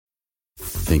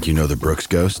Think you know the Brooks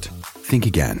Ghost? Think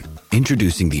again.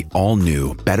 Introducing the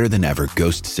all-new, better-than-ever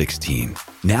Ghost 16.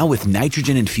 Now with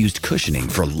nitrogen-infused cushioning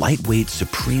for lightweight,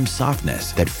 supreme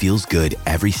softness that feels good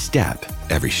every step,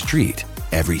 every street,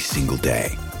 every single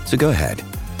day. So go ahead,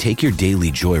 take your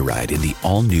daily joyride in the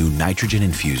all-new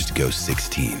nitrogen-infused Ghost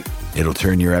 16. It'll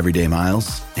turn your everyday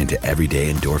miles into everyday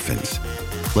endorphins.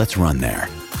 Let's run there.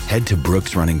 Head to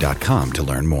brooksrunning.com to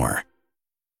learn more.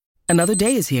 Another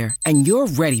day is here, and you're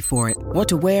ready for it. What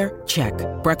to wear? Check.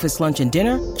 Breakfast, lunch, and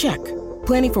dinner? Check.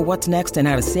 Planning for what's next and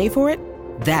how to save for it?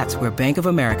 That's where Bank of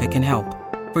America can help.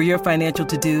 For your financial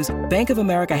to-dos, Bank of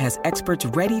America has experts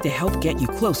ready to help get you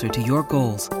closer to your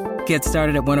goals. Get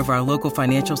started at one of our local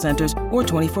financial centers or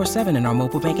 24/7 in our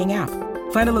mobile banking app.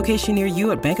 Find a location near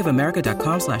you at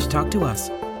bankofamerica.com/talktous.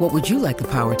 What would you like the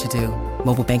power to do?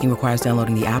 Mobile banking requires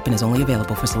downloading the app and is only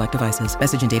available for select devices.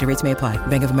 Message and data rates may apply.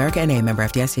 Bank of America N.A., member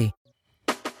FDIC.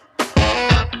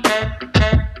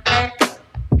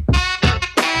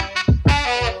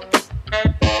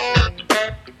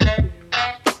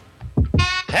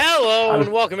 Hello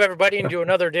and welcome everybody into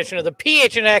another edition of the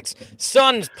PHNX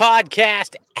Suns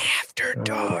podcast After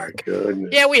Dark.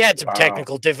 Yeah, we had some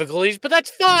technical difficulties, but that's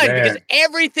fine because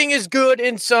everything is good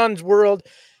in Suns world.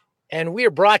 And we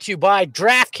are brought to you by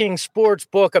DraftKings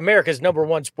Sportsbook, America's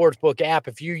 #1 sportsbook app.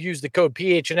 If you use the code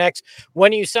PHNX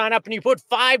when you sign up and you put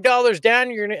 $5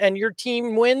 down and your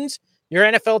team wins, your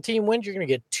NFL team wins, you're going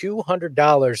to get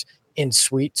 $200 in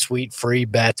sweet, sweet free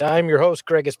bets. I'm your host,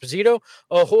 Greg Esposito.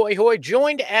 Ahoy, hoy,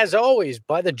 joined as always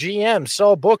by the GM,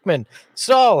 Saul Bookman.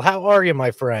 Saul, how are you,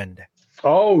 my friend?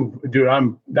 Oh, dude,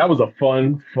 that was a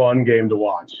fun game to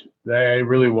watch. It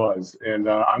really was. And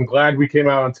I'm glad we came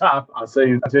out on top. I'll tell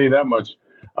you that much.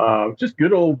 Just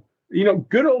good old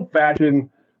fashioned,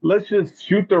 let's just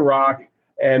shoot the rock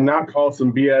and not call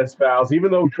some BS fouls,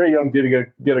 even though Trae Young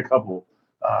did get a couple.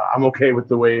 I'm okay with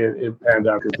the way it panned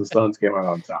out because the Suns came out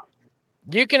on top.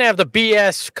 You can have the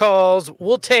BS calls.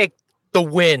 We'll take the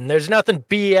win. There's nothing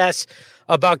BS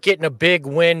about getting a big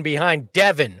win behind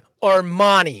Devin,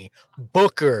 Armani,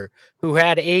 Booker, who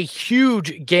had a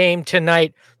huge game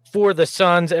tonight for the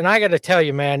Suns. And I got to tell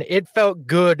you, man, it felt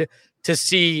good to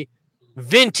see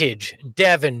vintage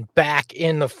Devin back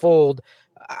in the fold.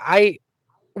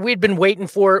 We'd been waiting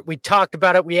for it. We talked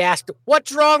about it. We asked,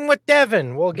 what's wrong with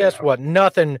Devin? Well, guess what?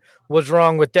 Nothing was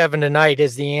wrong with Devin tonight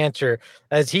is the answer,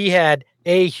 as he had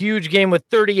a huge game with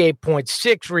 38 points,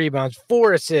 6 rebounds,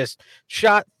 4 assists,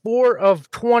 shot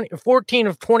 14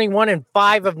 of 21 and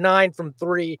 5 of 9 from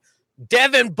 3.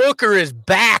 Devin Booker is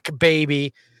back,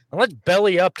 baby. And let's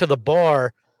belly up to the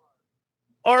bar.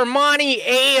 Armani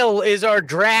Ale is our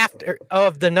draft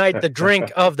of the night, the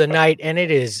drink of the night, and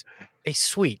it is a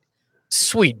sweet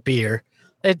beer.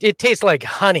 It tastes like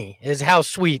honey is how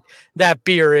sweet that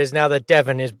beer is now that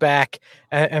Devin is back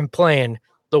and playing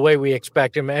the way we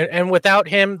expect him. And without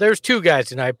him, there's 2 guys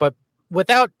tonight, but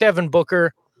without Devin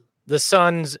Booker, the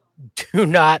Suns do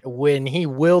not win. He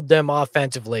willed them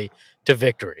offensively to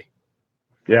victory.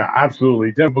 Yeah,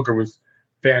 absolutely. Devin Booker was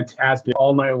fantastic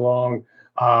all night long.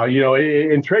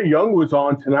 And Trae Young was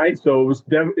on tonight, so it was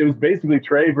basically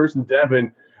Trae versus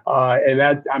Devin. And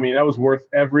that was worth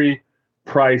every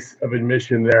price of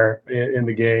admission there in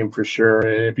the game for sure.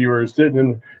 And if you were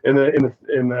sitting in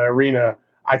the arena,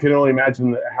 I can only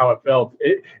imagine how it felt.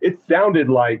 It sounded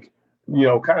like,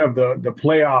 kind of the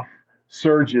playoff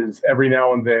surges every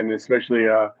now and then, especially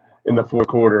in the fourth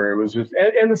quarter. It was just,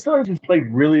 and the Suns just played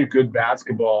really good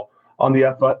basketball on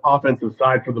the offensive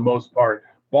side for the most part.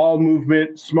 Ball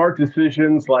movement, smart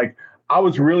decisions. Like, I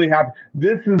was really happy.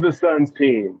 This is the Suns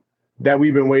team that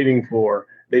we've been waiting for.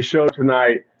 They showed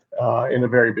tonight in a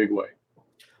very big way.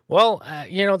 Well,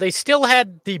 they still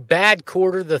had the bad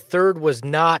quarter. The third was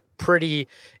not pretty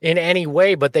in any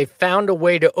way, but they found a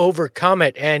way to overcome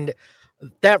it. And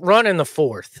that run in the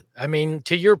fourth, I mean,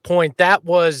 to your point, that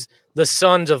was the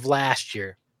Suns of last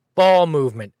year. Ball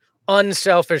movement,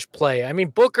 unselfish play. I mean,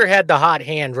 Booker had the hot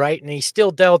hand, right? And he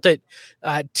still dealt it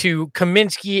to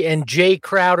Kaminsky and Jay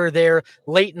Crowder there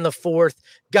late in the fourth,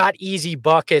 got easy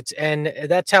buckets, and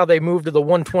that's how they moved to the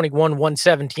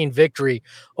 121-117 victory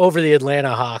over the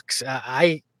Atlanta Hawks.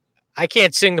 I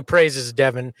can't sing the praises of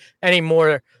Devin any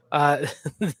more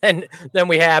than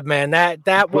we have, man.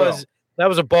 That was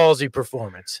a ballsy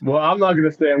performance. Well, I'm not going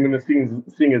to say I'm going to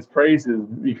sing his praises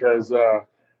because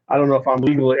I don't know if I'm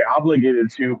legally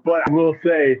obligated to, but I will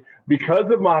say,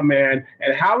 because of my man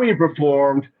and how he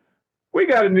performed, we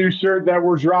got a new shirt that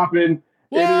we're dropping.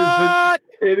 What?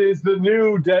 It is the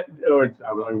new, I'm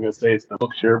not even going to say it's the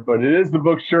book shirt, but it is the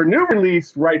book shirt. New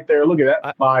release right there. Look at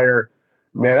that fire.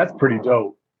 Man, that's pretty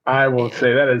dope. I will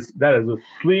say that is a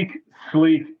sleek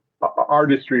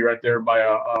artistry right there by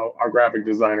our graphic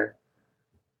designer.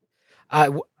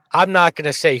 I'm not going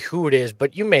to say who it is,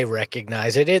 but you may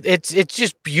recognize it. It's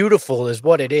just beautiful, is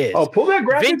what it is. Oh, pull that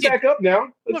graphic back up now.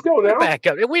 Let's go now. Back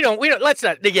up. We don't. Let's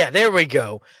not. Yeah, there we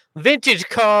go. Vintage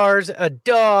cars, a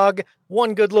dog,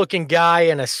 one good-looking guy,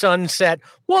 and a sunset.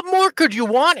 What more could you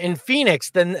want in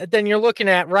Phoenix than you're looking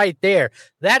at right there?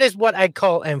 That is what I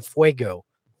call en fuego,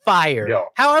 fire. Yo.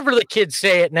 However the kids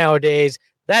say it nowadays,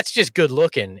 that's just good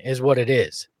looking, is what it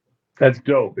is. That's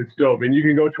dope. It's dope. And you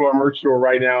can go to our merch store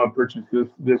right now and purchase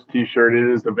this T-shirt.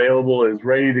 It is available. It is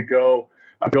ready to go.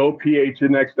 Go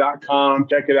phnx.com.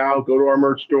 Check it out. Go to our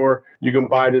merch store. You can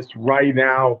buy this right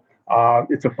now.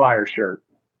 It's a fire shirt.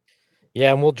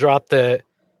 Yeah, and we'll drop the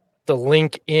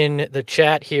link in the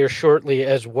chat here shortly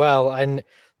as well. And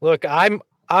look, I'm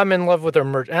in love with our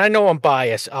merch. And I know I'm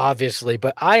biased, obviously,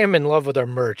 but I am in love with our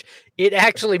merch. It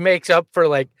actually makes up for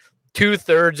like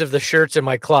 2/3 of the shirts in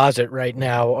my closet right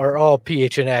now are all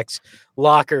PHNX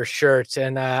locker shirts,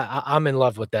 and I'm in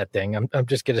love with that thing. I'm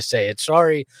just gonna say it.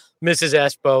 Sorry, Mrs.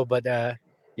 Espo, but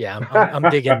yeah, I'm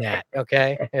digging that.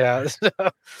 Okay, yeah.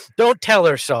 Don't tell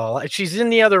her, Saul. She's in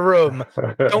the other room.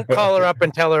 Don't call her up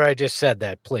and tell her I just said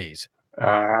that, please.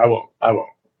 I won't.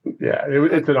 Yeah,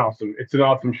 it's an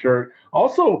awesome shirt.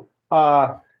 Also,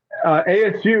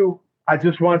 ASU. I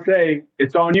just want to say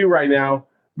it's on you right now,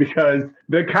 because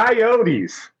the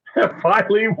Coyotes have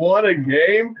finally won a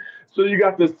game. So you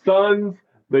got the Suns,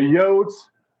 the Yotes,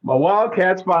 my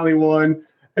Wildcats finally won.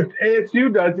 If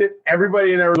ASU does it,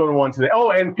 everybody in Arizona won today.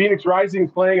 Oh, and Phoenix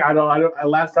Rising's playing. I don't.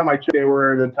 Last time I checked, they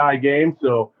were in a tie game.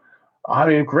 So, I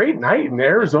mean, great night in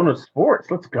Arizona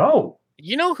sports. Let's go.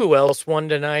 You know who else won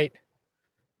tonight?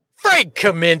 Frank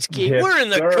Kaminsky. Yes, we're in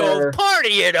the Cove.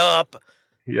 Party it up.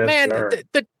 Yes, man. Sir.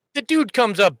 The dude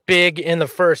comes up big in the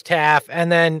first half and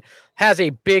then has a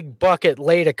big bucket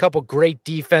late, a couple great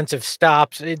defensive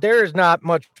stops. There is not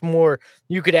much more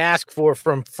you could ask for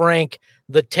from Frank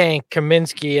the Tank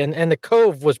Kaminsky. And the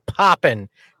Cove was popping,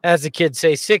 as the kids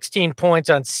say. 16 points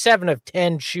on 7 of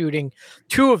 10 shooting,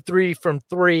 2 of 3 from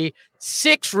 3,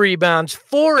 6 rebounds,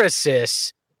 4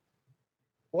 assists.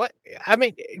 What? I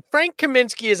mean, Frank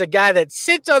Kaminsky is a guy that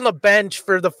sits on the bench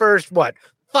for the first,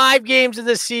 5 games of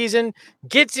the season,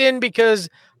 gets in because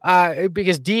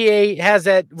DA has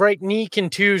that right knee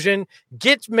contusion,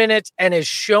 gets minutes, and is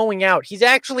showing out. He's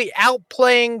actually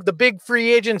outplaying the big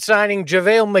free agent signing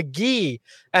JaVale McGee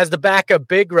as the backup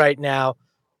big right now.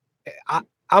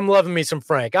 I'm loving me some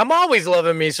Frank. I'm always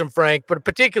loving me some Frank, but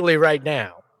particularly right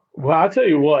now. Well, I'll tell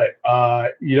you what,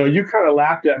 you kind of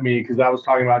laughed at me because I was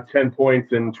talking about 10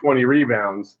 points and 20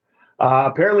 rebounds.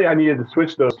 Apparently I needed to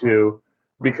switch those two,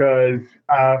 because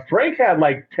Frank had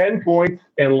like 10 points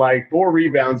and like 4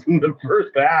 rebounds in the first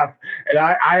half. And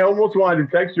I almost wanted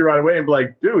to text you right away and be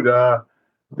like, dude,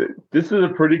 this is a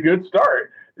pretty good start.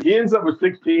 He ends up with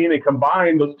 16, and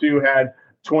combined, those two had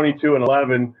 22 and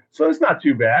 11. So it's not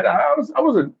too bad. I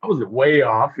wasn't way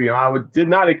off. I did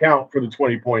not account for the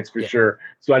 20 points for sure.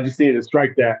 So I just needed to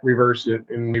strike that, reverse it,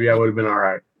 and maybe I would have been all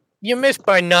right. You missed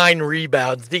by 9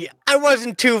 rebounds. I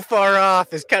wasn't too far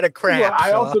off is kind of crap. Well,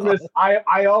 I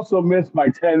also missed by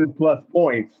 10 plus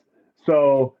points,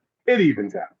 so it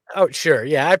evens out. Oh, sure.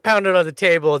 Yeah, I pounded on the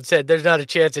table and said there's not a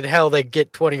chance in hell they'd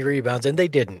get 20 rebounds, and they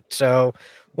didn't. So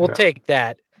we'll take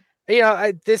that.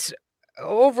 This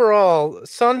overall,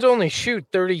 Suns only shoot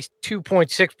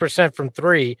 32.6% from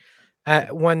 3,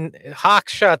 when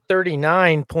Hawks shot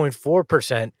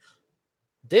 39.4%.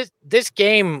 This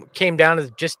game came down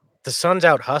to just the Suns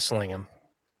out hustling them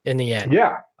in the end.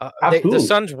 Yeah, absolutely. The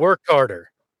Suns worked harder.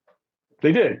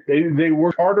 They did. They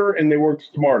worked harder and they worked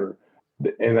smarter.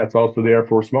 And that's also the Air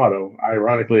Force motto,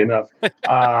 ironically enough.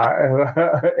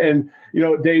 And,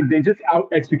 they just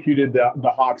out-executed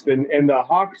the Hawks. And the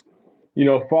Hawks,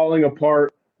 falling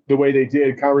apart the way they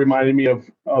did kind of reminded me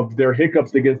of their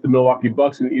hiccups against the Milwaukee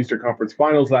Bucks in the Eastern Conference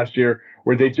Finals last year,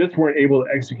 where they just weren't able to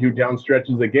execute down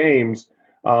stretches of games.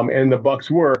 And the Bucks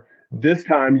were. This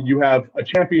time you have a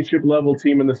championship level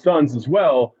team in the Suns as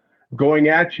well going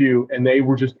at you, and they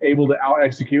were just able to out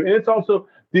execute. And it's also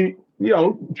Trae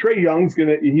Young's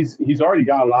he's already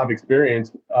got a lot of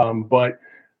experience, but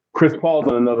Chris Paul's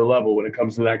on another level when it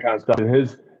comes to that kind of stuff, and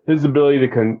his ability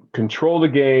to control the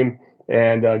game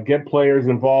and get players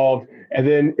involved. And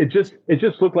then it just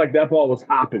looked like that ball was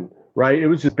hopping, right? It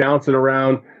was just bouncing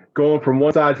around, going from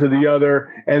one side to the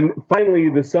other. And finally,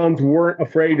 the Suns weren't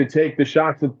afraid to take the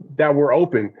shots that were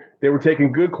open. They were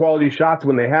taking good quality shots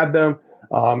when they had them.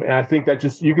 And I think that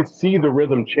you could see the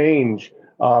rhythm change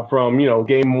from,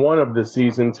 game 1 of the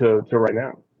season to right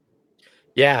now.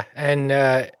 Yeah.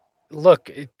 And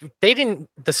look, the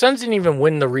Suns didn't even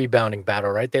win the rebounding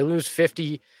battle, right? They lose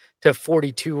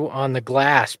 50-42 on the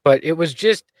glass, but it was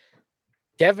just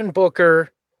Devin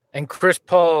Booker and Chris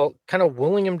Paul kind of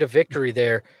willing him to victory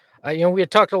there. We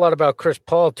had talked a lot about Chris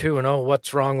Paul too, and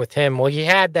what's wrong with him? Well, he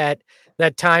had that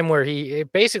time where he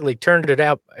basically turned it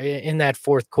up in that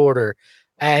fourth quarter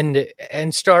and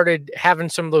started having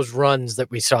some of those runs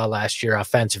that we saw last year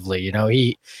offensively.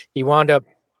 He wound up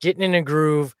getting in a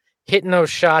groove, hitting those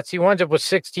shots. He winds up with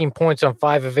 16 points on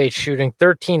 5 of 8 shooting,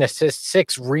 13 assists,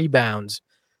 6 rebounds.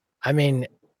 I mean,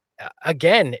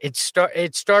 again, it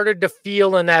started to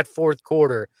feel in that fourth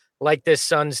quarter like this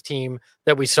Suns team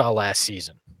that we saw last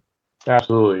season.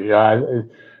 Absolutely.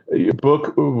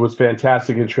 Book was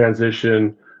fantastic in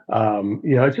transition.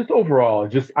 Just overall,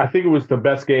 I think it was the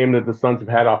best game that the Suns have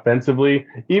had offensively.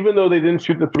 Even though they didn't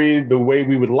shoot the three the way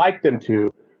we would like them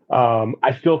to,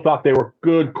 I still thought they were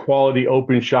good quality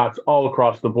open shots all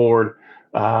across the board.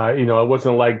 It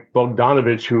wasn't like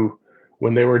Bogdanovich, who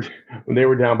when they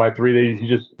were down by 3, he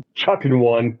just chucking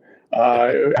one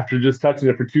after just touching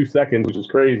it for 2 seconds, which is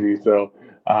crazy. So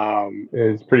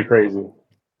it's pretty crazy.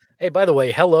 Hey, by the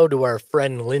way, hello to our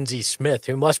friend Lindsay Smith,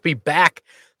 who must be back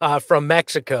from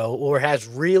Mexico or has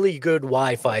really good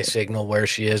Wi-Fi signal where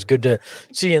she is. Good to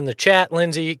see you in the chat,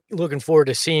 Lindsay. Looking forward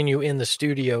to seeing you in the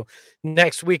studio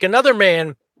next week. Another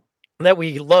man that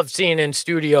we love seeing in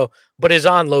studio but is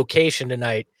on location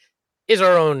tonight is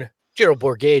our own Gerald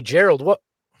Bourguet. Gerald,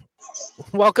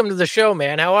 welcome to the show,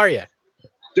 man. How are you?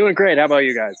 Doing great. How about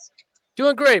you guys?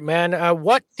 Doing great, man.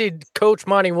 What did Coach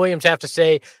Monty Williams have to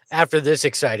say after this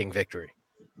exciting victory?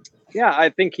 Yeah, I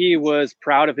think he was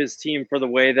proud of his team for the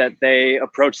way that they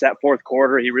approached that fourth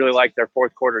quarter. He really liked their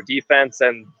fourth quarter defense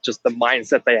and just the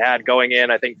mindset they had going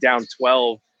in. I think down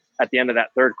 12 at the end of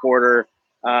that third quarter.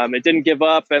 It didn't give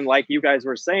up. And like you guys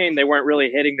were saying, they weren't really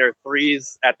hitting their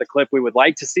threes at the clip we would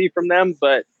like to see from them.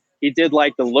 But he did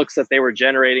like the looks that they were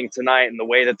generating tonight and the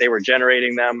way that they were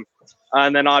generating them.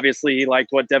 And then obviously he liked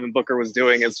what Devin Booker was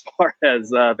doing as far as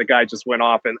the guy just went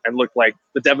off and looked like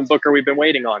the Devin Booker we've been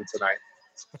waiting on tonight.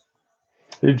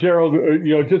 Hey, Gerald,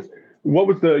 just what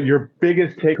was your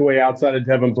biggest takeaway outside of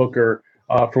Devin Booker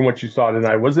from what you saw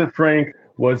tonight? Was it Frank?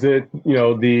 Was it,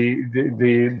 maybe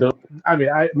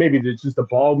it's just the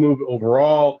ball move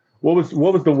overall? What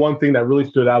was the one thing that really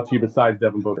stood out to you besides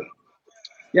Devin Booker?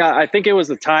 Yeah, I think it was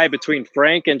the tie between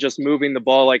Frank and just moving the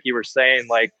ball, like you were saying.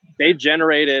 Like they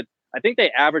generated, I think they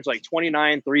averaged like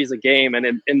 29 threes a game.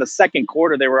 And in the second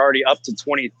quarter, they were already up to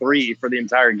 23 for the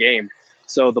entire game.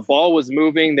 So the ball was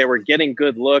moving. They were getting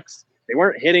good looks. They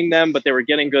weren't hitting them, but they were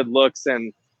getting good looks.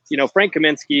 And, Frank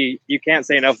Kaminsky, you can't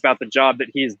say enough about the job that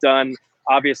he's done.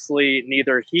 Obviously,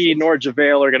 neither he nor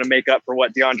JaVale are going to make up for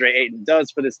what DeAndre Ayton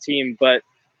does for this team. But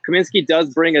Kaminsky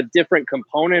does bring a different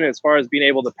component as far as being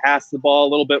able to pass the ball a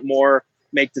little bit more,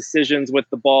 make decisions with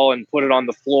the ball and put it on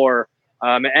the floor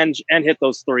and hit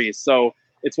those threes. So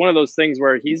it's one of those things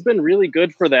where he's been really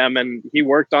good for them. And he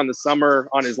worked on the summer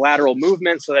on his lateral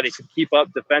movement so that he could keep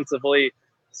up defensively.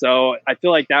 So I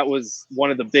feel like that was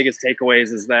one of the biggest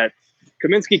takeaways is that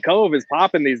Kaminsky Cove is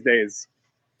popping these days.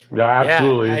 Yeah,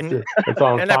 absolutely. Yeah, it's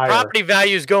on and fire. that property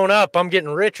value is going up. I'm getting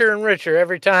richer and richer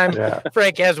every time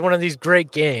Frank has one of these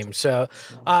great games. So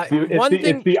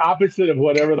it's the opposite of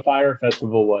whatever the Fire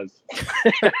Festival was.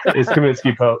 It's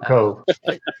Kaminsky Cove.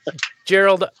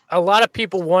 Gerald, a lot of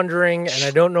people wondering, and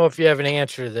I don't know if you have an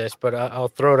answer to this, but I'll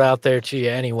throw it out there to you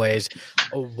anyways.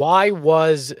 Why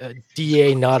was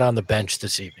DA not on the bench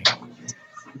this evening?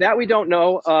 That we don't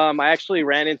know. I actually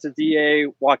ran into DA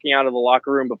walking out of the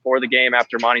locker room before the game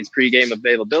after Monty's pregame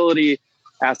availability.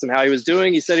 Asked him how he was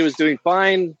doing. He said he was doing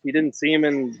fine. He didn't see him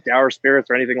in dour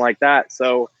spirits or anything like that.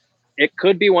 So it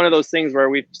could be one of those things where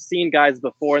we've seen guys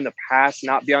before in the past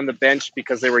not be on the bench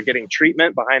because they were getting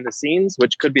treatment behind the scenes,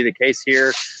 which could be the case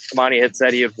here. Monty had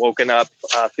said he had woken up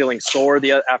feeling sore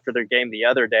after their game the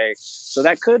other day. So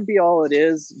that could be all it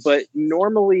is. But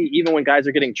normally, even when guys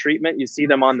are getting treatment, you see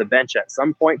them on the bench at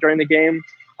some point during the game.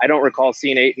 I don't recall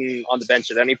seeing Ayton on the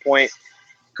bench at any point.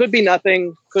 Could be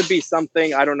nothing, could be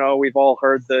something. I don't know. We've all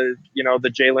heard the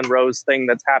Jalen Rose thing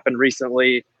that's happened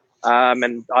recently.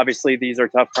 And obviously these are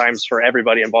tough times for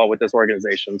everybody involved with this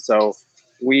organization. So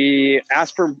we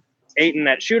asked for Ayton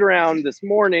at shoot around this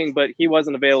morning, but he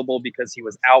wasn't available because he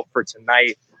was out for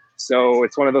tonight. So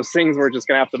it's one of those things we're just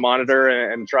going to have to monitor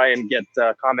and try and get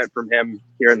comment from him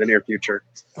here in the near future.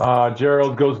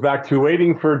 Gerald goes back to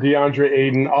waiting for DeAndre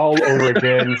Ayton all over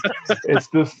again. It's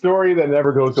the story that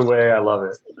never goes away. I love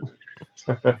it.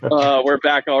 We're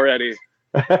back already.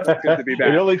 It's good to be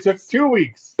back. It only took 2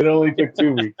 weeks.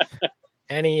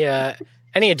 Any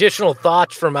Any additional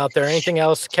thoughts from out there? Anything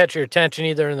else catch your attention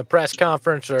either in the press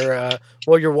conference or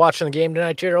while you're watching the game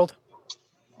tonight, Gerald?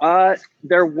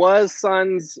 There was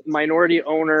Suns minority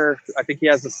owner. I think he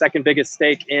has the second biggest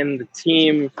stake in the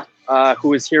team, who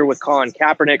was here with Colin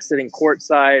Kaepernick sitting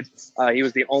courtside. He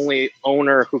was the only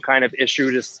owner who kind of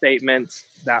issued a statement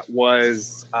that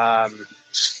was,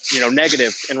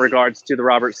 negative in regards to the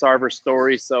Robert Sarver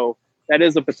story. So that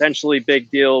is a potentially big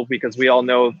deal because we all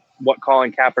know what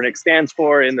Colin Kaepernick stands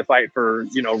for in the fight for,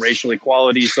 racial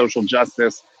equality, social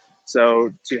justice.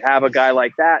 So to have a guy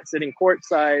like that sitting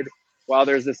courtside while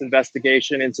there's this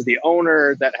investigation into the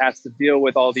owner that has to deal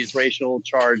with all these racial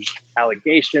charged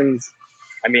allegations,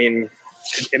 I mean,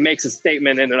 it makes a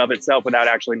statement in and of itself without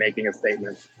actually making a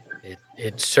statement.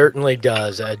 It certainly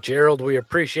does. Gerald, we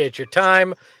appreciate your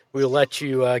time. We'll let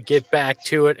you get back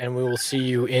to it, and we will see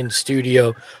you in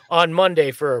studio on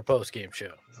Monday for our post-game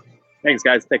show. Thanks,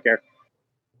 guys. Take care.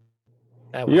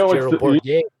 That was Gerald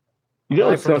Bourdier.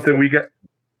 It's something we got.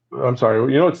 I'm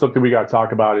sorry. It's something we got to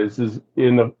talk about is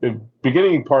in the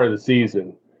beginning part of the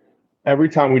season, every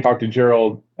time we talk to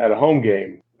Gerald at a home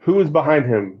game, who is behind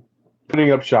him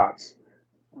putting up shots,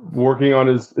 working on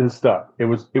his stuff? It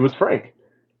was Frank.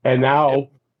 And now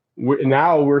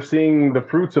we're seeing the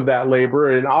fruits of that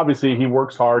labor. And obviously he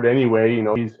works hard anyway.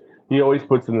 He always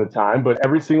puts in the time, but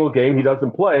every single game he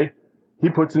doesn't play, he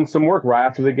puts in some work right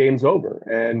after the game's over.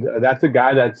 And that's a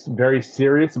guy that's very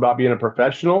serious about being a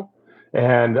professional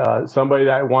and somebody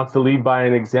that wants to lead by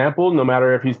an example, no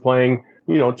matter if he's playing,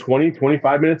 20,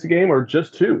 25 minutes a game or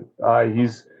just 2.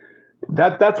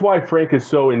 That's why Frank is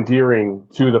so endearing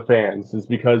to the fans, is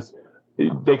because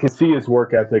they can see his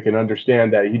work ethic and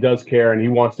understand that he does care and he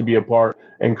wants to be a part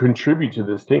and contribute to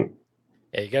this team.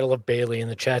 Yeah, you got to love Bailey in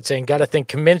the chat saying, got to think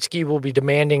Kaminsky will be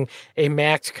demanding a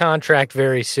max contract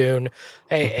very soon.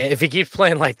 Hey, if he keeps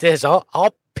playing like this,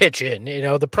 I'll pitch in.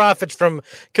 The profits from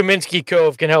Kaminsky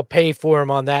Cove can help pay for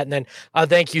him on that. And then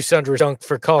thank you, Sundra Dunk,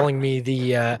 for calling me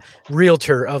the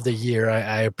Realtor of the Year.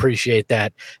 I appreciate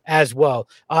that as well.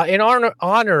 In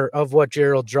honor of what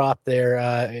Gerald dropped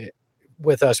there,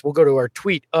 with us, we'll go to our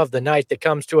tweet of the night that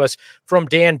comes to us from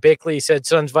Dan Bickley. He said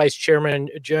Suns Vice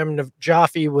Chairman Jim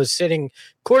Jaffe was sitting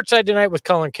courtside tonight with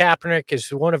Colin Kaepernick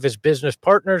as one of his business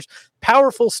partners.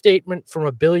 Powerful statement from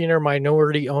a billionaire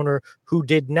minority owner who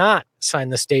did not sign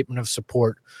the statement of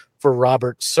support for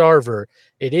Robert Sarver.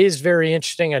 It is very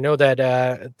interesting. I know that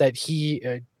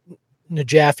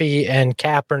Jaffe and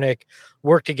Kaepernick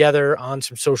work together on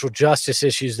some social justice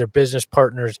issues. They're business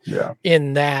partners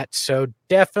in that. So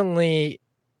definitely,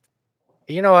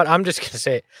 you know what? I'm just going to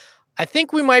say it. I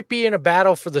think we might be in a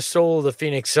battle for the soul of the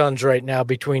Phoenix Suns right now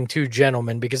between two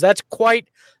gentlemen, because that's quite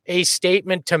a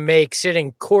statement to make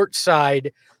sitting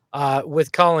courtside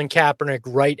with Colin Kaepernick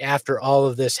right after all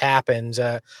of this happens.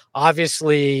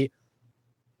 Obviously,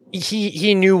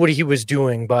 he knew what he was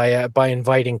doing by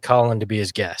inviting Colin to be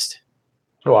his guest.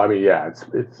 Well, I mean, yeah,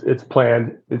 it's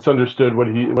planned. It's understood what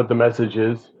the message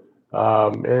is.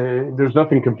 And there's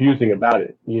nothing confusing about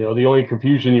it. The only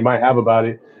confusion you might have about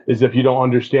it is if you don't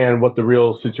understand what the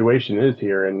real situation is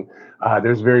here. And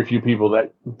there's very few people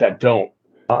that don't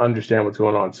understand what's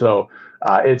going on. So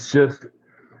it's just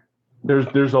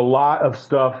there's a lot of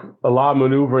stuff, a lot of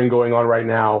maneuvering going on right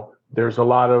now. There's a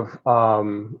lot of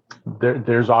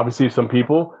there's obviously some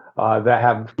people that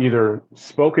have either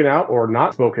spoken out or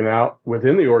not spoken out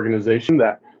within the organization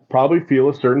that probably feel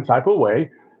a certain type of way.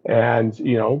 And,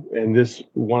 and this,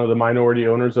 one of the minority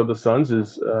owners of the Suns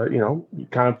is,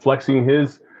 kind of flexing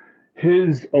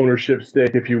his ownership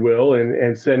stake, if you will,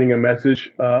 and sending a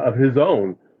message of his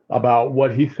own about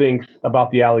what he thinks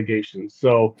about the allegations.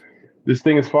 So this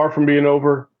thing is far from being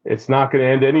over. It's not going to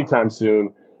end anytime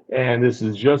soon. And this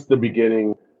is just the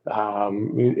beginning.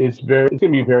 It's going to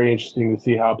be very interesting to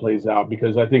see how it plays out,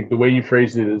 because I think the way you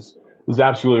phrased it is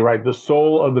absolutely right. The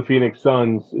soul of the Phoenix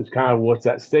Suns is kind of what's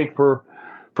at stake, for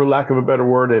lack of a better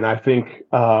word, and I think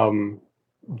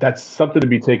that's something to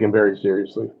be taken very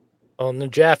seriously. Well,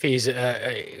 Jaffe's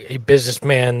a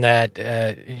businessman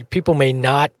that people may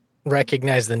not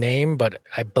recognize the name, but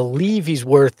I believe he's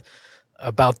worth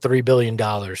about $3 billion.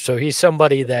 So he's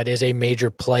somebody that is a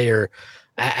major player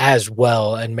as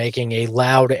well, and making a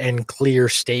loud and clear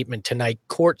statement tonight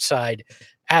courtside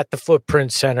at the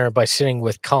Footprint Center by sitting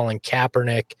with Colin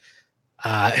Kaepernick.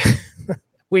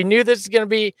 We knew this was going to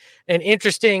be an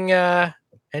interesting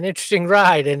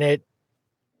ride, and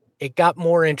it got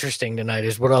more interesting tonight,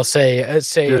 is what I'll say.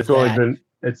 It's only been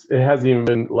it hasn't even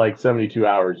been like 72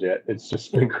 hours yet. It's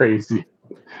just been crazy.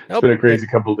 It's been a crazy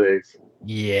couple of days.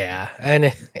 Yeah,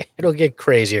 and it'll get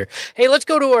crazier. Hey, let's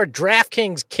go to our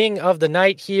DraftKings King of the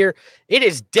Night here. It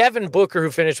is Devin Booker,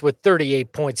 who finished with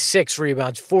 38.6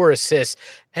 rebounds, 4 assists,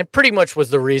 and pretty much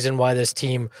was the reason why this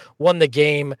team won the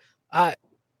game.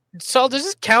 Saul, does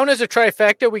this count as a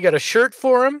trifecta? We got a shirt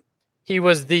for him. He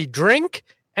was the drink,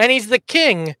 and he's the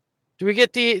king. Do we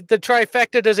get the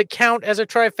trifecta? Does it count as a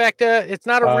trifecta? It's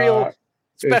not a real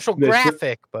special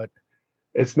graphic, but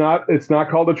it's not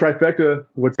called a trifecta.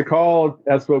 What's it called?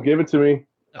 Espo, give it to me.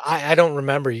 I don't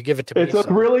remember. You give it to me. It's a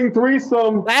thrilling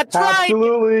threesome. That's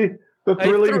absolutely right. The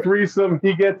thrilling threesome.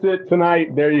 He gets it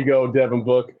tonight. There you go, Devin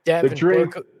Book. The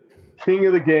drink. King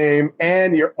of the game,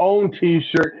 and your own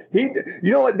T-shirt. You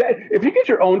know what? If you get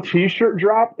your own T-shirt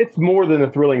drop, it's more than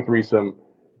a thrilling threesome.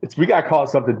 We gotta call it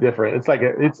something different. It's like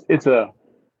it's a.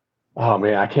 Oh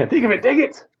man, I can't think of it. Dang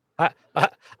it!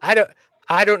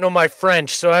 I don't know my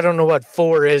French, so I don't know what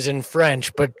four is in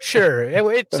French, but sure,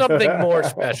 it's something more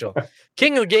special.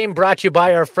 King of the Game brought to you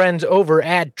by our friends over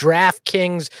at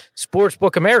DraftKings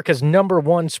Sportsbook, America's #1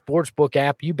 sportsbook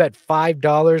app. You bet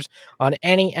 $5 on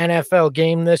any NFL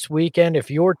game this weekend.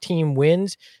 If your team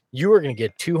wins, you are going to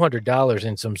get $200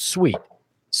 in some sweet,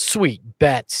 sweet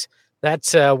bets.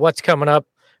 That's what's coming up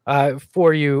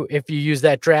for you if you use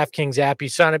that DraftKings app. You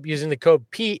sign up using the code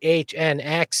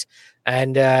PHNX.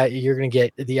 And you're going to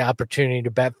get the opportunity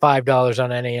to bet $5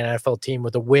 on any NFL team.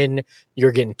 With a win,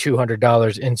 you're getting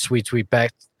 $200 in sweet, sweet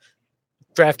bets.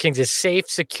 DraftKings is safe,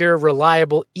 secure,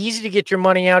 reliable, easy to get your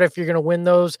money out if you're going to win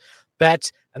those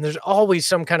bets. And there's always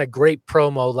some kind of great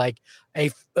promo, like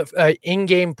a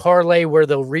in-game parlay where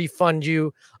they'll refund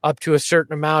you up to a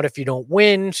certain amount if you don't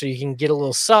win, so you can get a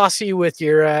little saucy with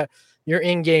your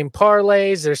in-game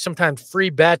parlays. There's sometimes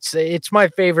free bets. It's my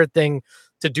favorite thing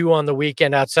to do on the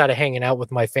weekend outside of hanging out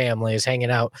with my family is hanging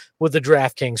out with the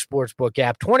DraftKings Sportsbook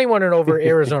app. 21 and over,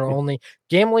 Arizona only.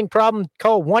 Gambling problem?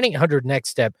 Call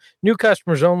 1-800-NEXT-STEP. New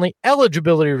customers only.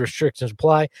 Eligibility restrictions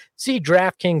apply. See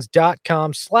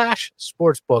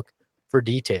DraftKings.com/sportsbook for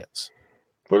details.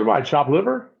 What am I, chopped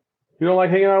liver? You don't like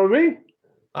hanging out with me?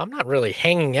 I'm not really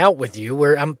hanging out with you.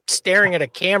 Where I'm staring at a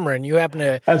camera and you happen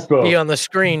to be on the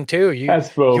screen too.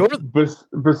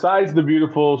 Besides the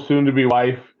beautiful soon-to-be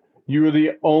wife, you are the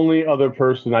only other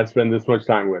person I spend this much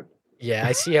time with. Yeah,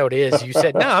 I see how it is. You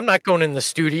said, no, I'm not going in the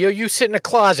studio. You sit in a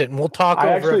closet and we'll talk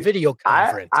over a video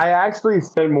conference. I actually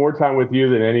spend more time with you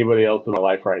than anybody else in my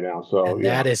life right now. So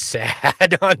that is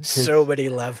sad on so many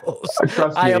levels.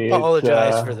 Trust me, I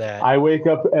apologize for that. I wake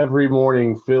up every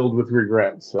morning filled with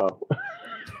regret. So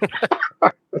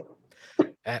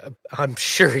I'm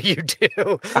sure you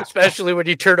do, especially when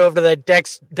you turn over to that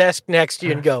desk next to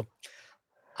you and go,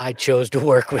 I chose to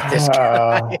work with this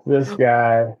guy.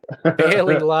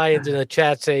 Bailey Lyons in the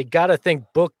chat say, gotta think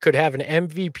Book could have an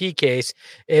MVP case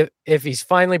if he's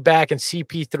finally back and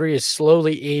CP3 is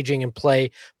slowly aging in play.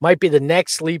 Might be the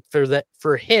next leap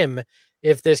for him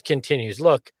if this continues.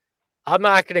 Look, I'm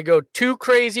not going to go too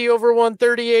crazy over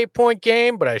 138-point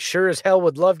game, but I sure as hell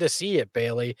would love to see it,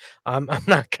 Bailey. I'm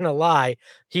not going to lie.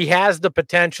 He has the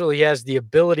potential. He has the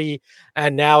ability,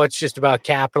 and now it's just about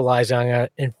capitalizing on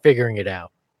it and figuring it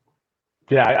out.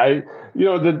 Yeah,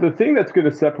 the thing that's going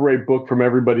to separate Book from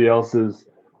everybody else is,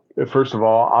 first of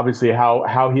all, obviously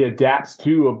how he adapts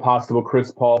to a possible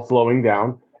Chris Paul slowing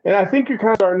down. And I think you're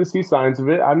kind of starting to see signs of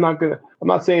it. I'm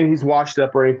not saying he's washed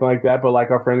up or anything like that, but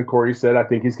like our friend Corey said, I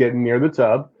think he's getting near the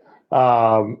tub.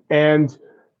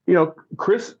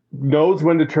 Chris knows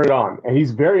when to turn it on, and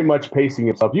he's very much pacing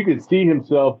himself. You can see him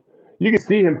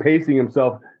pacing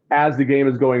himself as the game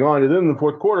is going on. And then in the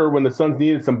fourth quarter, when the Suns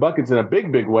needed some buckets in a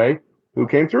big, big way, who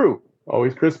came through?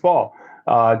 Always Chris Paul.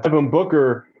 Devin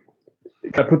Booker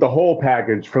kind of put the whole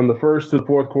package from the first to the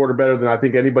fourth quarter better than I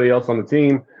think anybody else on the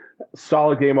team.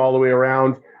 Solid game all the way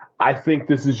around. I think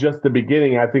this is just the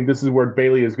beginning. I think this is where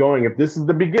Bailey is going. If this is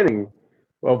the beginning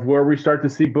of where we start to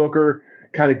see Booker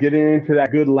kind of getting into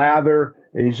that good lather,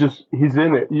 and he's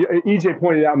in it. EJ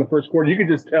pointed out in the first quarter, you could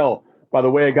just tell by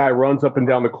the way a guy runs up and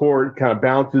down the court, kind of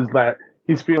bounces, that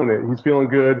he's feeling it. He's feeling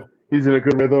good. He's in a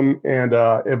good rhythm, and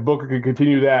if Booker can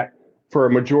continue that for a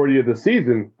majority of the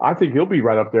season, I think he'll be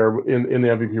right up there in the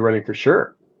MVP running for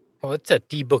sure. Well, it's a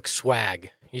D-Book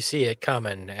swag. You see it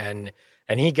coming, and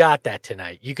he got that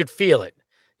tonight. You could feel it.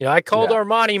 I called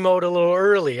Armani mode a little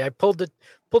early. I pulled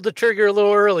the trigger a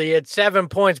little early at 7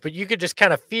 points, but you could just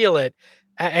kind of feel it.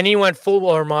 And he went full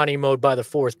Armani mode by the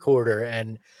fourth quarter.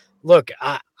 And look,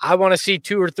 I want to see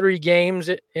 2 or 3 games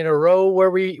in a row where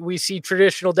we see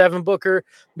traditional Devin Booker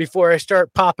before I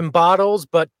start popping bottles.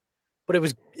 But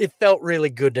it felt really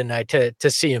good tonight to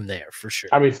see him there for sure.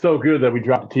 I mean, it's so good that we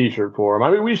dropped a T-shirt for him.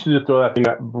 I mean, we should just throw that thing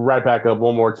right back up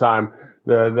one more time.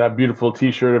 that beautiful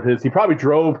T-shirt of his. He probably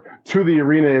drove to the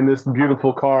arena in this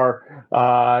beautiful car.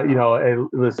 And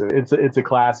listen, it's a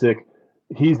classic.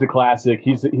 He's the classic.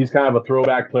 He's kind of a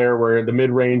throwback player where the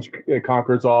mid-range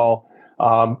conquers all.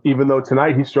 Even though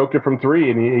tonight he stroked it from three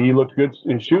and he looked good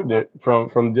in shooting it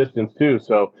from distance too.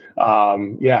 So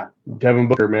Devin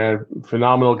Booker, man,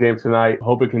 phenomenal game tonight.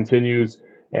 Hope it continues,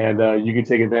 and you can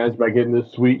take advantage by getting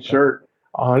this sweet shirt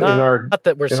on not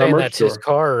that we're saying that's store. his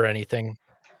car or anything,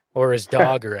 or his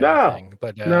dog or anything.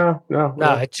 But no,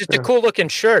 it's just a cool looking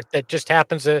shirt that just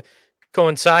happens to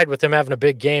coincide with him having a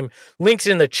big game. Links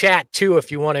in the chat too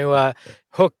if you want to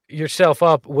hook yourself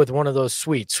up with one of those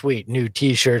sweet new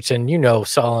T-shirts. And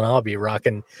Saul and I'll be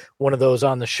rocking one of those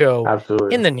on the show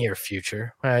absolutely in the near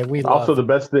future. We also the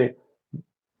best thing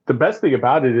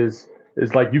about it is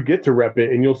like you get to rep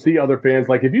it, and you'll see other fans.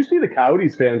 Like if you see the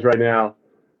Coyotes fans right now,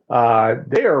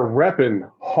 they are repping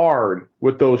hard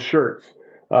with those shirts.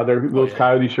 They're those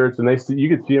Coyote shirts, and you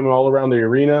can see them all around the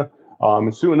arena.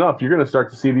 And soon enough, you're going to start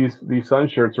to see these Sun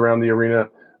shirts around the arena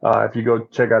if you go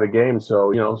check out a game.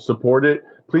 So, support it.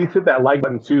 Please hit that like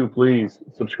button too. Please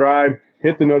subscribe,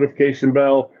 hit the notification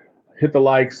bell, hit the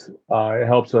likes. It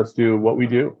helps us do what we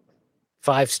do.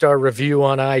 5-star review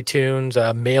on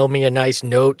iTunes. Mail me a nice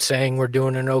note saying we're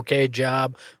doing an okay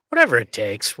job. Whatever it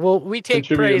takes. Well, we take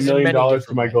praise $1 million in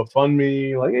to my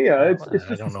GoFundMe. It's just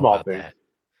a small thing. That.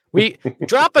 We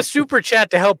drop a super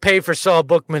chat to help pay for Saul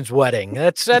Bookman's wedding.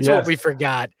 That's what we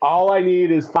forgot. All I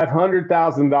need is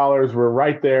 $500,000. We're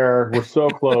right there. We're so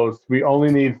close. We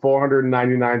only need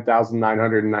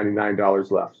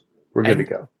 $499,999 left. We're good to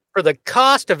go. For the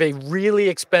cost of a really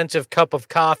expensive cup of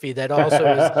coffee that also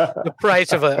is the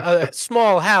price of a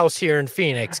small house here in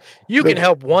Phoenix, you can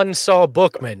help one Saul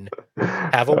Bookman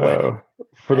have a wedding.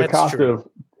 For the cost of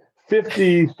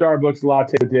 50 Starbucks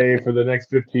latte a day for the next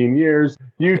 15 years,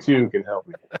 you too can help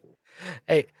me.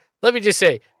 Hey, let me just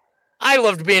say, I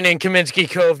loved being in Kaminsky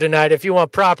Cove tonight. If you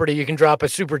want property, you can drop a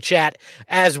super chat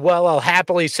as well. I'll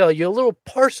happily sell you a little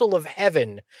parcel of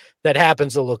heaven that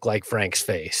happens to look like Frank's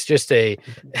face. Just a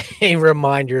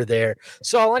reminder there.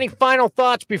 Saul, any final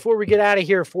thoughts before we get out of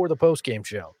here for the postgame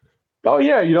show? Oh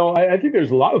yeah, I think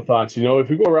there's a lot of thoughts. If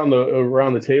we go around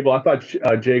the table, I thought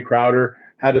Jay Crowder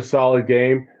had a solid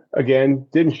game. Again,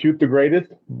 didn't shoot the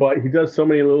greatest, but he does so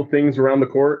many little things around the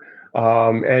court,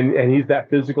 and he's that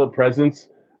physical presence,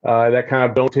 that kind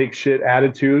of don't take shit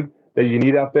attitude that you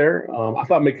need out there. I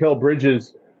thought Mikal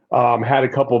Bridges had a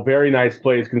couple very nice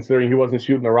plays, considering he wasn't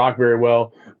shooting the rock very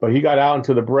well, but he got out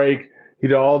into the break. He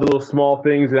did all the little small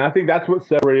things, and I think that's what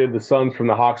separated the Suns from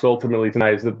the Hawks ultimately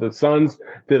tonight, is that the Suns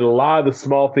did a lot of the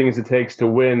small things it takes to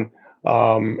win,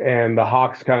 and the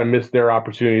Hawks kind of missed their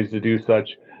opportunities to do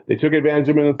such. They took advantage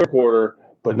of them in the third quarter,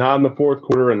 but not in the fourth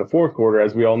quarter. And the fourth quarter,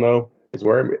 as we all know, is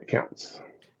where it counts.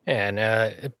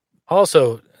 And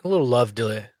also a little love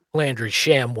to Landry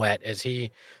Shamet as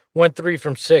he went 3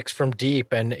 from 6 from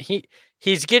deep, and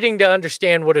he's getting to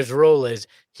understand what his role is.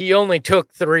 He only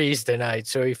took threes tonight,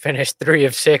 so he finished 3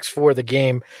 of 6 for the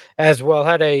game as well.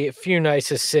 Had a few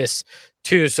nice assists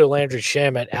too. So Landry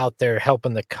Shamet out there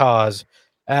helping the cause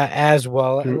as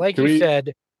well. Like you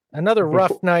said, another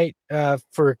rough night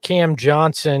for Cam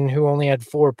Johnson, who only had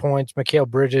 4 points. Mikal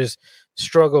Bridges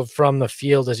struggled from the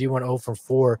field as he went 0 from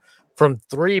 4 from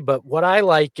 3. But what I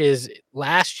like is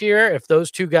last year, if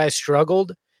those two guys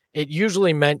struggled, it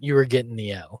usually meant you were getting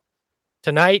the L.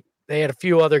 Tonight, they had a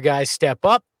few other guys step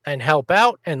up and help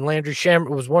out, and Landry Shamet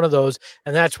was one of those,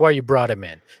 and that's why you brought him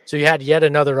in. So you had yet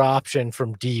another option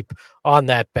from deep on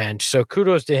that bench. So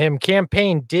kudos to him. Cam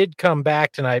Payne did come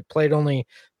back tonight, played only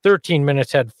 13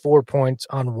 minutes, had 4 points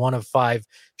on 1 of 5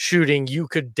 shooting. You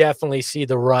could definitely see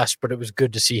the rust, but it was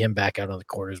good to see him back out on the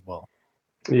court as well.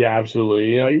 Yeah,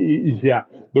 absolutely.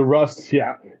 The rust.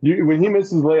 Yeah, when he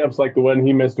misses layups like the one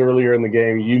he missed earlier in the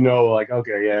game,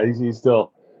 okay, yeah, he's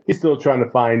still trying to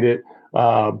find it.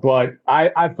 But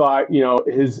I thought,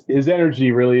 his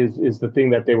energy really is the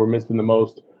thing that they were missing the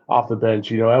most off the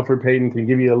bench. Elfrid Payton can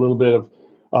give you a little bit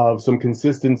of some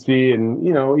consistency, and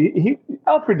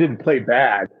Elfrid didn't play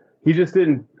bad. He just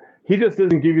doesn't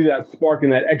give you that spark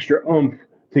and that extra oomph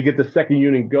to get the second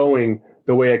unit going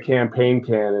the way a Cam Payne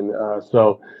can. And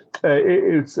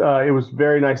it was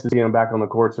very nice to see him back on the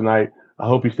court tonight. I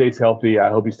hope he stays healthy. I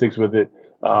hope he sticks with it.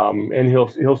 And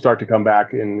he'll start to come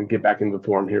back and get back into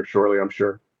form here shortly, I'm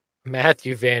sure.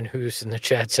 Matthew Van Hoos in the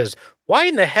chat says, why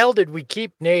in the hell did we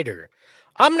keep Nader?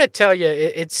 I'm going to tell you,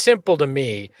 it's simple to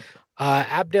me.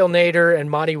 Abdel Nader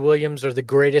and Monty Williams are the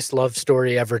greatest love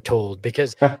story ever told,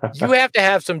 because you have to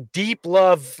have some deep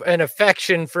love and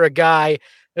affection for a guy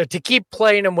to keep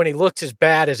playing him when he looks as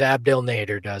bad as Abdel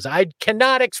Nader does. I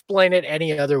cannot explain it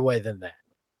any other way than that.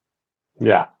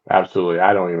 Yeah, absolutely.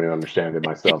 I don't even understand it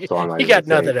myself, so I'm not You even got saying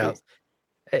nothing anything. else.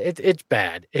 It's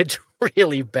bad. It's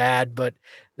really bad, but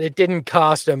it didn't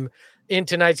cost him in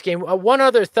tonight's game. One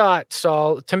other thought,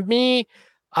 Saul. To me,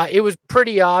 it was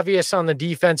pretty obvious on the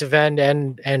defensive end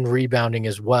and rebounding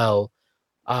as well.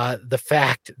 The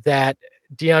fact that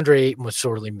DeAndre Ayton was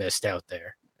sorely missed out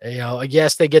there.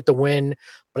 Yes, they get the win,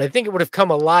 but I think it would have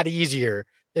come a lot easier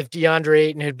if DeAndre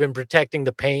Ayton had been protecting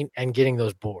the paint and getting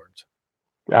those boards.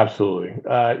 Absolutely.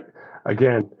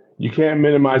 Again, you can't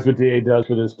minimize what DA does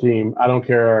for this team. I don't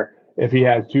care if he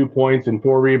has 2 points and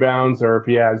 4 rebounds or if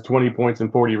he has 20 points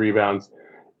and 40 rebounds.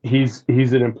 He's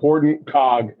an important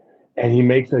cog, and he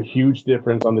makes a huge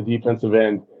difference on the defensive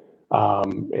end.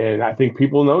 And I think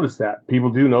people notice that.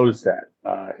 People do notice that.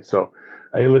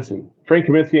 Hey, listen, Frank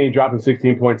Kaminsky ain't dropping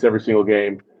 16 points every single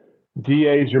game.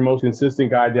 DA is your most consistent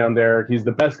guy down there. He's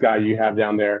the best guy you have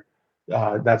down there.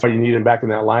 That's why you need him back in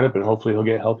that lineup, and hopefully he'll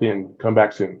get healthy and come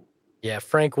back soon. Yeah,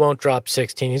 Frank won't drop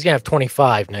 16. He's gonna have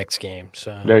 25 next game.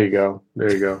 So there you go.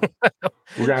 We're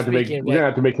gonna have to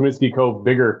make Kaminsky Cove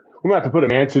bigger. We're gonna have to put a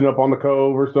mansion up on the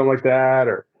cove or something like that,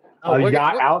 or a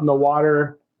yacht out in the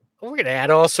water. We're gonna add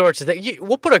all sorts of things.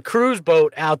 We'll put a cruise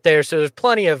boat out there, so there's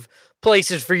plenty of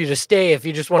places for you to stay if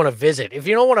you just want to visit. If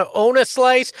you don't want to own a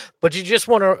slice, but you just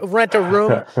want to rent a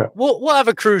room, we'll have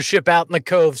a cruise ship out in the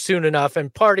cove soon enough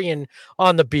and partying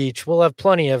on the beach. We'll have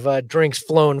plenty of drinks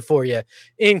flowing for you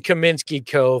in Kaminsky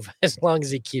Cove as long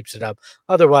as he keeps it up.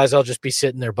 Otherwise, I'll just be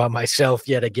sitting there by myself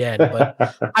yet again.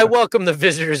 But I welcome the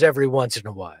visitors every once in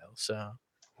a while. So,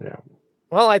 yeah.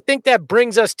 Well, I think that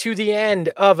brings us to the end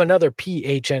of another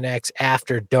PHNX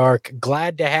After Dark.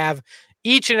 Glad to have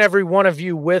each and every one of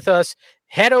you with us.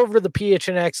 Head over to the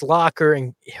PHNX locker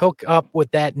and hook up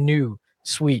with that new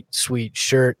sweet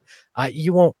shirt.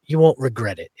 You won't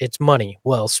regret it. It's money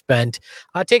well spent.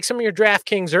 Take some of your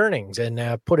DraftKings earnings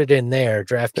and put it in there.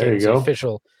 DraftKings, the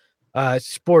official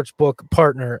sports book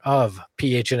partner of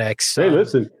PHNX. Hey,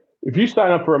 listen, if you sign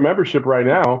up for a membership right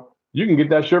now, you can get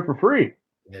that shirt for free.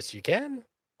 Yes, you can.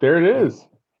 There it is.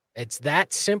 It's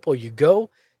that simple. You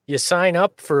go, you sign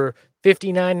up for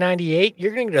 $59.98.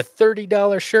 You're going to get a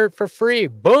 $30 shirt for free.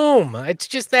 Boom. It's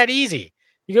just that easy.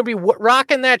 You're going to be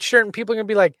rocking that shirt, and people are going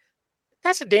to be like,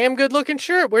 that's a damn good looking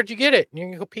shirt. Where'd you get it? And you're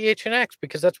going to go PHNX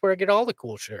because that's where I get all the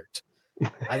cool shirts.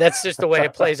 That's just the way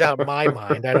it plays out in my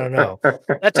mind. I don't know.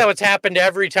 That's how it's happened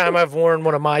every time I've worn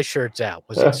one of my shirts out.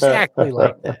 Was exactly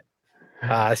like that.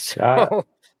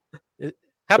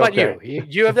 How about you?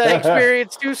 You have that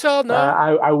experience too, Saul? No?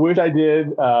 I wish I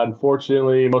did.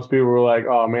 Unfortunately, most people were like,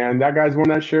 oh, man, that guy's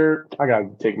wearing that shirt. I got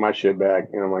to take my shit back.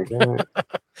 And I'm like,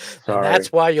 sorry.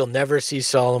 That's why you'll never see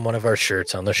Saul in one of our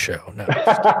shirts on the show. No.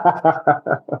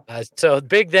 So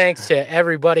big thanks to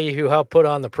everybody who helped put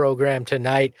on the program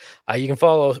tonight. You can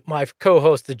follow my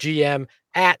co-host, the GM,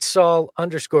 at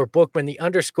Saul_Bookman. The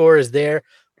underscore is there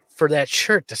for that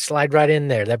shirt to slide right in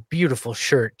there. That beautiful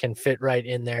shirt can fit right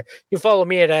in there. You can follow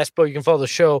me at Espo. You can follow the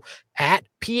show at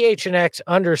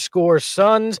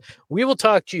PHNX_Suns. We will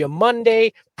talk to you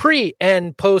Monday, pre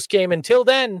and post game. Until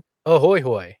then, ahoy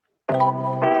hoy.